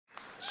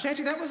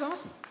Chanty, that was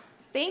awesome.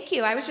 Thank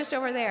you. I was just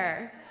over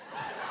there.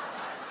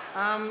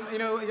 You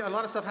know, a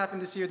lot of stuff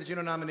happened this year. The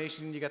Juno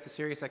nomination, you got the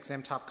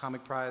SiriusXM Top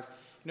Comic Prize.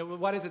 You know,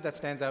 what is it that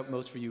stands out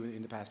most for you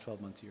in the past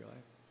 12 months of your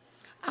life?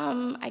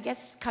 I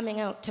guess coming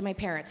out to my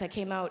parents. I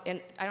came out,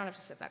 and I don't have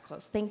to sit that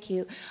close. Thank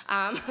you.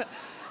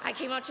 I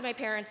came out to my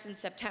parents in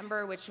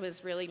September, which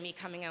was really me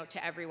coming out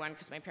to everyone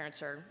because my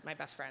parents are my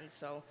best friends.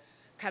 So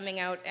coming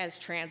out as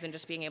trans and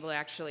just being able to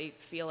actually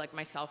feel like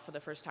myself for the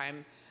first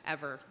time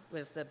ever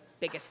was the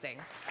biggest thing.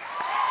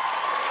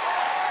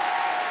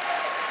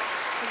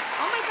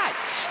 Oh my God,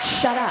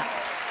 shut up.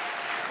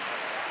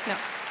 No.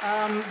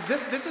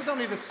 This is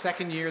only the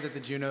second year that the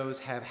Junos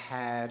have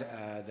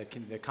had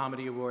the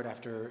Comedy Award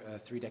after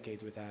 3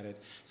 decades without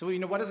it. So, you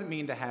know, what does it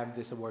mean to have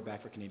this award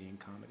back for Canadian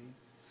comedy?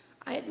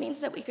 It means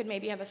that we could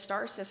maybe have a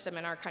star system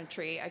in our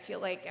country. I feel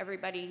like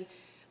everybody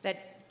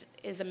that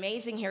is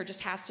amazing here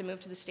just has to move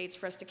to the States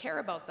for us to care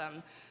about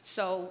them.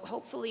 So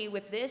hopefully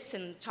with this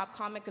and Top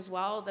Comic as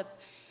well,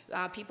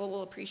 that people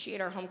will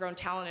appreciate our homegrown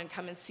talent and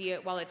come and see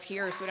it while it's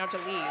here so we don't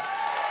have to leave.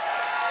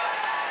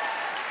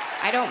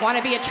 I don't want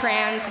to be a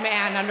trans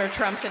man under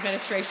Trump's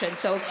administration,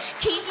 so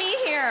keep me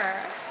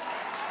here.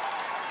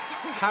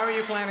 How are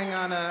you planning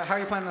on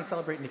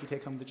celebrating if you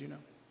take home the Juno?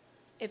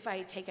 If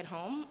I take it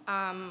home,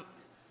 can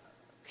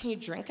you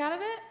drink out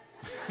of it?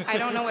 I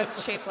don't know what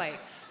it's shaped like.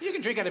 You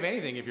can drink out of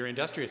anything if you're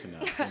industrious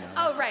enough. You know.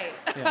 Oh, right.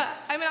 Yeah.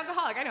 I'm an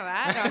alcoholic, I know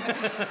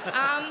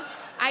that.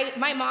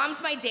 My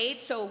mom's my date,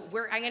 so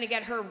I'm going to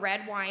get her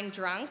red wine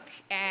drunk,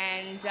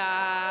 and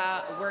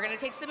we're going to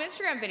take some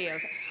Instagram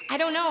videos. I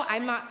don't know.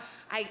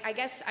 I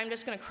guess I'm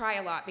just going to cry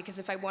a lot, because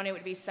if I won, it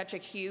would be such a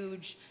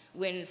huge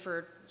win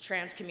for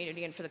trans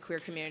community and for the queer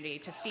community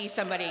to see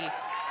somebody,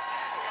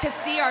 to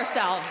see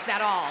ourselves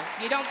at all.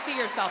 You don't see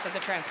yourself as a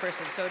trans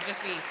person, so it'd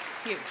just be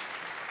huge.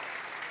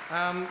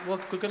 Well,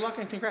 good luck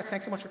and congrats.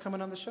 Thanks so much for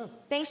coming on the show.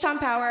 Thanks, Tom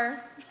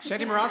Power.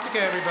 Chanty Marostica,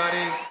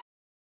 everybody.